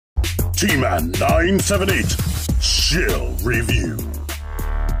T-Man 978 Chill Review.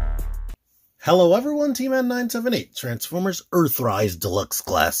 Hello everyone, T-Man 978, Transformers Earthrise Deluxe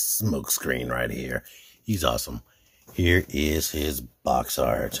Glass Smokescreen right here. He's awesome. Here is his box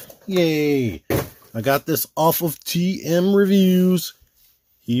art. Yay! I got this off of TM Reviews.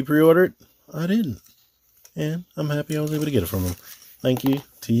 He pre-ordered, I didn't. And I'm happy I was able to get it from him. Thank you,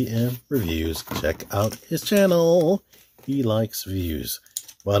 TM Reviews. Check out his channel. He likes views.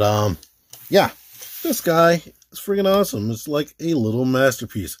 But, yeah, this guy is freaking awesome. It's like a little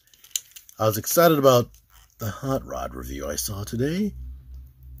masterpiece. I was excited about the Hot Rod review I saw today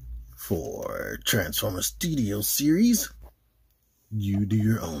for Transformers Studio Series. You do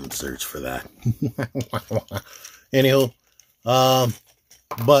your own search for that. Anyhow,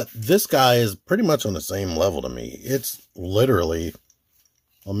 but this guy is pretty much on the same level to me. It's literally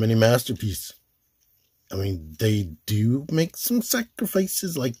a mini masterpiece. I mean, they do make some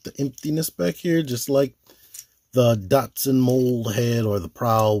sacrifices, like the emptiness back here, just like the Dotson mold head or the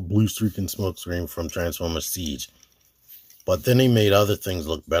Prowl blue streak and Smokescreen from Transformers Siege. But then he made other things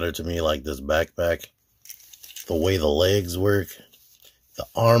look better to me, like this backpack, the way the legs work, the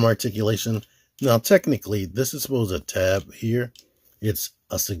arm articulation. Now, technically, this is supposed to tab here. It's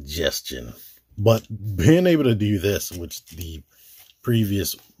a suggestion. But being able to do this, which the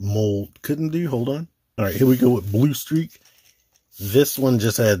previous mold couldn't do, hold on. All right, here we go with blue streak. This one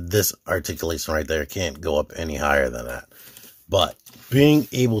just had this articulation right there. Can't go up any higher than that. But being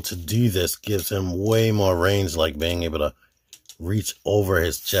able to do this gives him way more range, like being able to reach over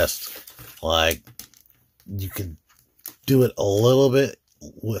his chest. Like, you could do it a little bit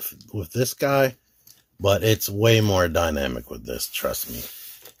with this guy, but it's way more dynamic with this, trust me.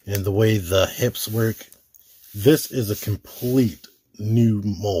 And the way the hips work, this is a complete new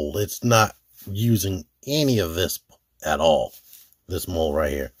mold. It's not using any of this at all. This mold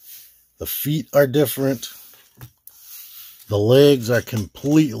right here. The feet are different. The legs are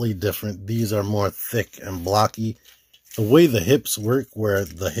completely different. These are more thick and blocky. The way the hips work, where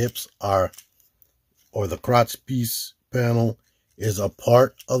the hips are, or the crotch piece panel is a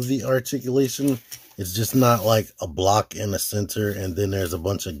part of the articulation. It's just not like a block in the center and then there's a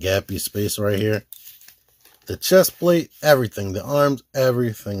bunch of gappy space right here. The chest plate, everything, the arms,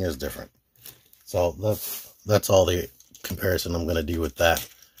 everything is different. So that's all the comparison I'm going to do with that.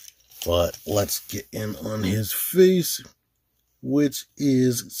 But let's get in on his face, which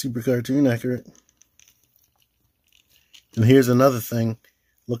is super cartoon accurate. And here's another thing.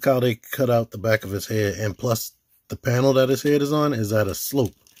 Look how they cut out the back of his head. And plus, the panel that his head is on is at a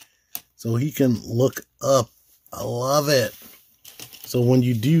slope. So he can look up. I love it. So when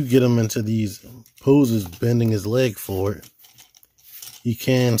you do get him into these poses, bending his leg forward, he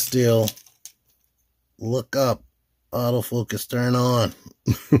can still look up. Autofocus turn on.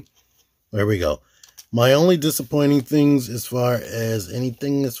 There we go. My only disappointing things as far as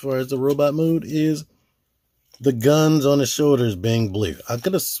the robot mode is the guns on his shoulders being blue. I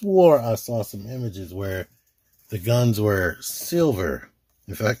could have swore I saw some images where the guns were silver.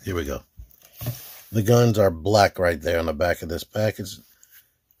 In fact, here we go. The guns are black right there on the back of this package.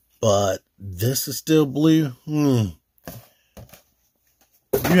 But this is still blue.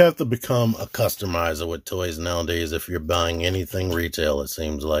 You have to become a customizer with toys nowadays if you're buying anything retail, it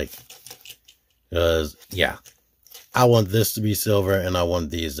seems like. Because, yeah, I want this to be silver and I want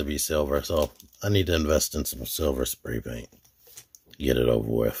these to be silver. So I need to invest in some silver spray paint. Get it over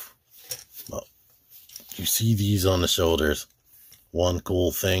with. Well, you see these on the shoulders. One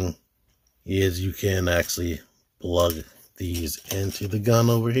cool thing is you can actually plug these into the gun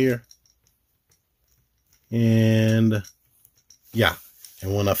over here. And, yeah.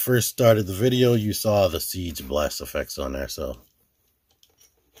 And when I first started the video, you saw the Siege blast effects on there. So,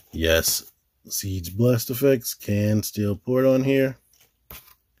 yes, Siege blast effects can still port on here.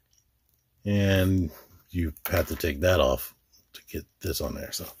 And you have to take that off to get this on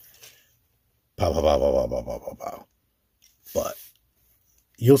there. So, pow, pow, pow, pow, pow, pow, pow, pow. But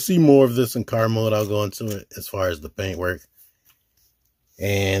you'll see more of this in car mode. I'll go into it as far as the paint work.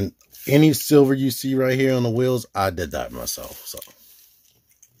 And any silver you see right here on the wheels, I did that myself. So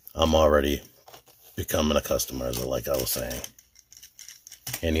I'm already becoming a customizer, like I was saying.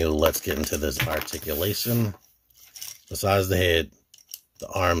 Anywho, let's get into this articulation. Besides the head, the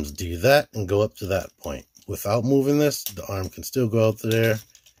arms do that and go up to that point. Without moving this, the arm can still go out there,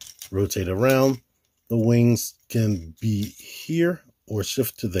 rotate around. The wings can be here or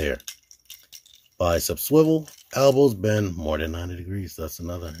shift to there. Bicep swivel, elbows bend more than 90 degrees. That's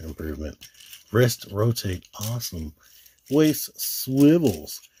another improvement. Wrist rotate, awesome. Waist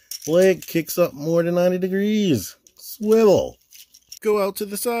swivels. Leg kicks up more than 90 degrees. Swivel. Go out to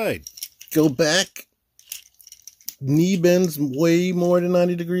the side. go back. Knee bends way more than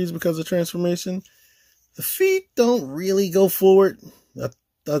 90 degrees because of transformation. The feet don't really go forward.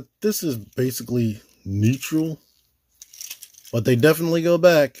 This is basically neutral, but they definitely go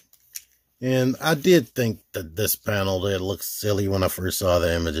back. And I did think that this panel there looked silly when I first saw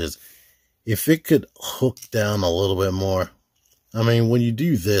the images. If it could hook down a little bit more. I mean, when you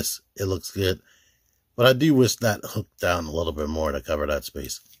do this, it looks good. But I do wish that hooked down a little bit more to cover that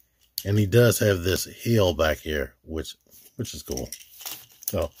space. And he does have this heel back here, which is cool.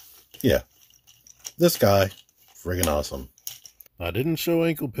 So, yeah. This guy, friggin' awesome. I didn't show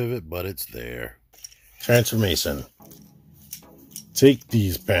ankle pivot, but it's there. Transformation. Take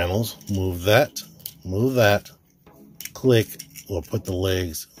these panels, move that, click, or put the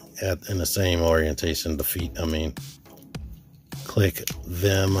legs in the same orientation, the feet, I mean. Click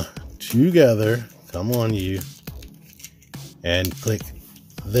them together, come on you, and click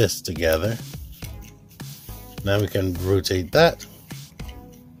this together. Now we can rotate that,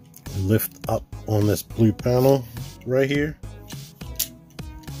 lift up on this blue panel right here,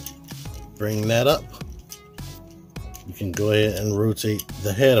 bring that up. You can go ahead and rotate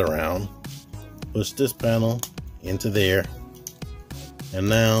the head around, push this panel into there, and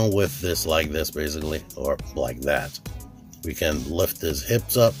now with this like this basically, or like that, we can lift his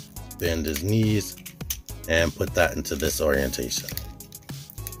hips up, bend his knees, and put that into this orientation.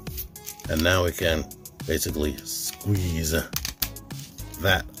 And now we can basically squeeze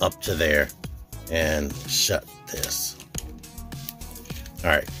that up to there and shut this.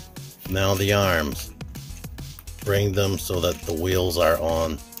 Alright, now the arms. Bring them so that the wheels are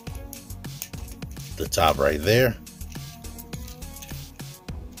on the top right there.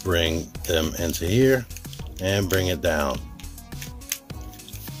 Bring them into here and bring it down.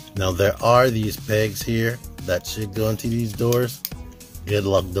 Now there are these pegs here that should go into these doors. Good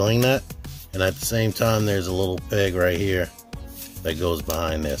luck doing that. And at the same time, there's a little peg right here that goes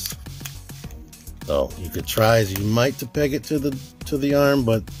behind this. So you could try as you might to peg it to the arm,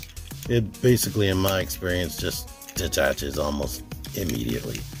 but it basically, in my experience, just detaches almost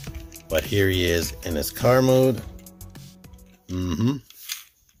immediately. But here he is in his car mode.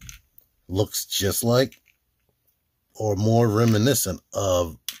 Looks just like, or more reminiscent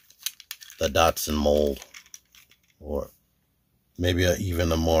of, the Datsun mold, or maybe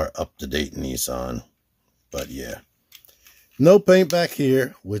even a more up-to-date Nissan. But yeah, no paint back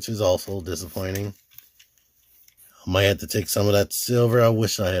here, which is also disappointing. I might have to take some of that silver. I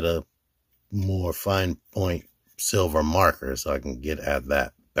wish I had a more fine point silver marker so I can get at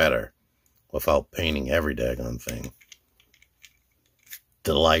that better without painting every daggone thing.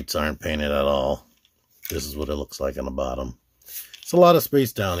 The lights aren't painted at all. This is what it looks like on the bottom. It's a lot of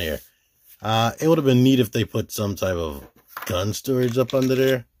space down here. It would have been neat if they put some type of gun storage up under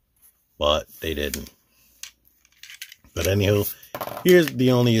there, but they didn't. But anywho, here's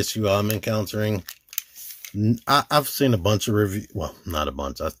the only issue I'm encountering. I've seen a bunch of reviews. Well, not a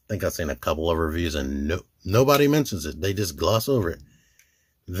bunch. I think I've seen a couple of reviews and nobody mentions it. They just gloss over it.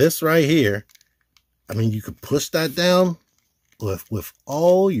 This right here, I mean, you could push that down with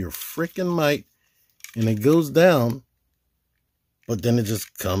all your freaking might and it goes down, but then it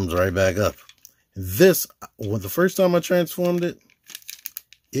just comes right back up. This, well, the first time I transformed it,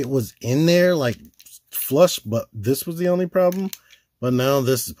 it was in there like flush, but this was the only problem. But now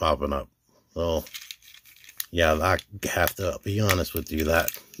this is popping up. So yeah, I have to be honest with you, that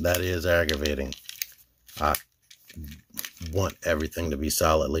is aggravating. I want everything to be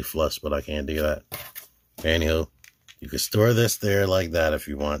solidly flush, but I can't do that. Anywho, you can store this there like that if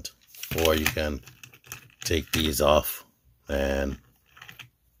you want, or you can take these off and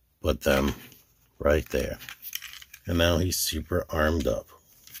put them right there. And now he's super armed up.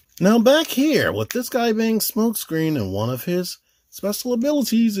 Now back here, with this guy being Smokescreen, and one of his special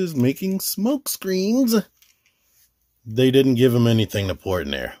abilities is making smoke screens. They didn't give him anything to port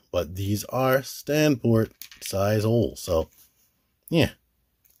in there, but these are stand port size holes. So yeah,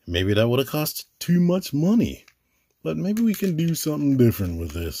 maybe that would have cost too much money, but maybe we can do something different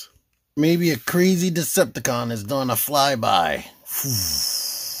with this. Maybe a crazy Decepticon is doing a flyby.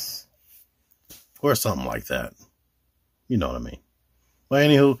 Or something like that. You know what I mean. But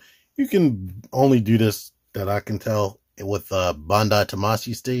anywho, you can only do this, that I can tell, with Bandai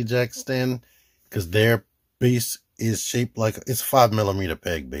Tamashii Stage X stand, because their base is shaped like, it's a 5mm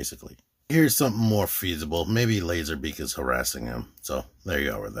peg, basically. Here's something more feasible. Maybe Laserbeak is harassing him. So, there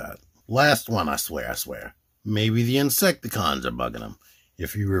you go with that. Last one, I swear. Maybe the Insecticons are bugging him.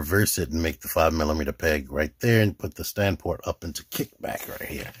 If you reverse it and make the 5mm peg right there and put the stand port up into kickback right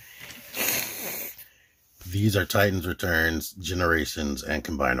here. These are Titans Returns, Generations, and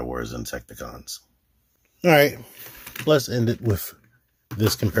Combiner Wars Insecticons. Alright, let's end it with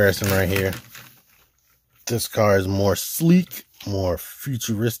this comparison right here. This car is more sleek, more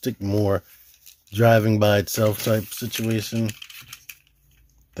futuristic, more driving by itself type situation.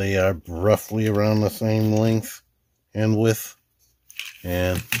 They are roughly around the same length and width.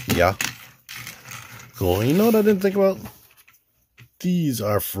 And yeah, cool. You know what I didn't think about? These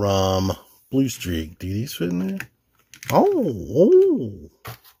are from Blue Streak. Do these fit in there? Oh,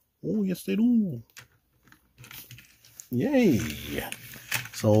 yes they do. Yay.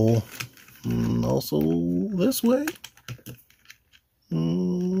 So, also this way.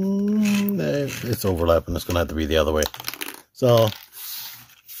 It's overlapping. It's going to have to be the other way. So,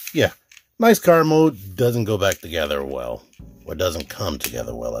 yeah. Nice car mode. Doesn't go back together well. Or doesn't come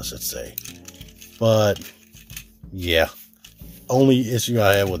together well, I should say. But, yeah. Only issue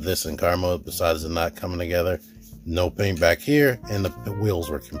I have with this in car mode, besides it not coming together, no paint back here, and the wheels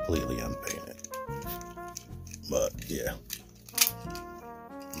were completely unpainted. But, yeah.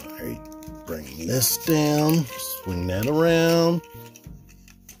 Alright, bring this down, swing that around,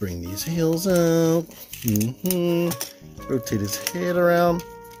 bring these heels out, rotate his head around,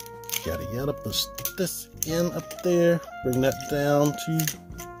 yada yada, push this in up there, bring that down to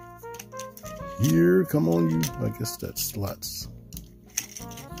here, come on you, I guess that's slots.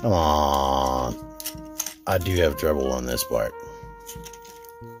 Come on. I do have trouble on this part.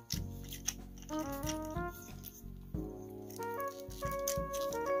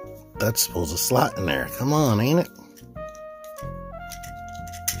 That's supposed to slot in there. Come on, ain't it?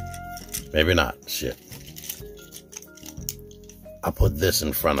 Maybe not. Shit. I'll put this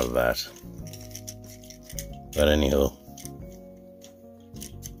in front of that. But anywho.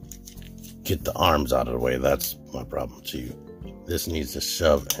 Get the arms out of the way. That's my problem too. This needs to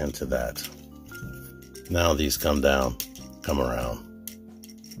shove into that. Now these come down, come around.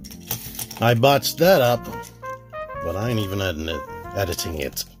 I botched that up, but I ain't even editing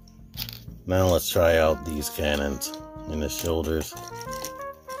it. Now let's try out these cannons in the shoulders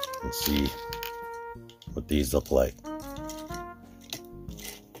and see what these look like.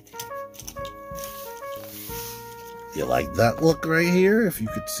 You like that look right here? If you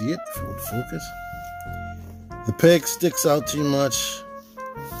could see it, if it would focus. The peg sticks out too much.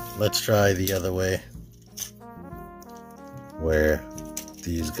 Let's try the other way, where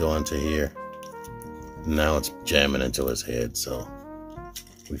these go into here. Now it's jamming into his head, so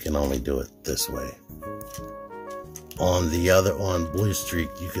we can only do it this way. On Blue Streak,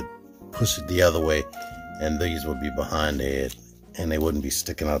 you could push it the other way, and these would be behind the head, and they wouldn't be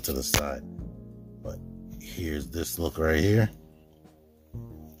sticking out to the side. But here's this look right here.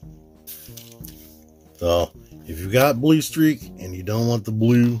 So, if you got Blue Streak and you don't want the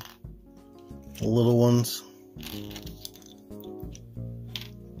blue little ones,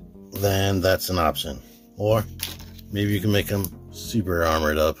 then that's an option. Or maybe you can make them super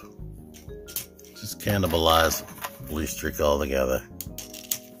armored up. Just cannibalize Blue Streak altogether.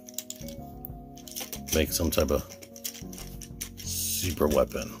 Make some type of super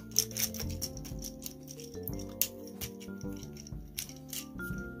weapon.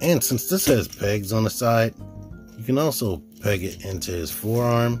 And since this has pegs on the side, you can also peg it into his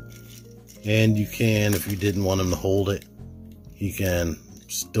forearm. And you can, if you didn't want him to hold it, you can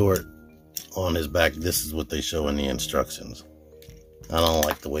store it on his back. This is what they show in the instructions. I don't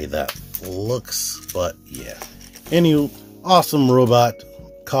like the way that looks, but yeah. Anywho, awesome robot.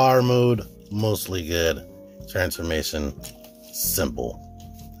 Car mode, mostly good. Transformation, simple.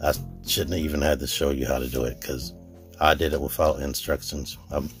 I shouldn't have even had to show you how to do it, because I did it without instructions.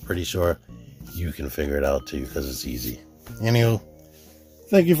 I'm pretty sure you can figure it out too, because it's easy. Anywho,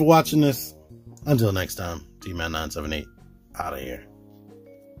 thank you for watching this. Until next time, T-Man978, out of here.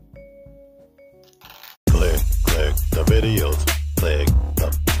 Click the videos. Click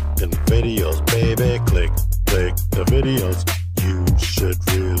the videos, baby. Click the videos. You should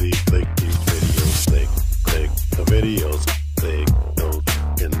really click these videos. Click the videos. Click those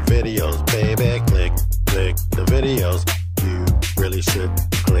videos, baby. Click the videos. You really should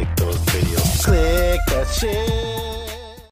click those videos. Click that shit.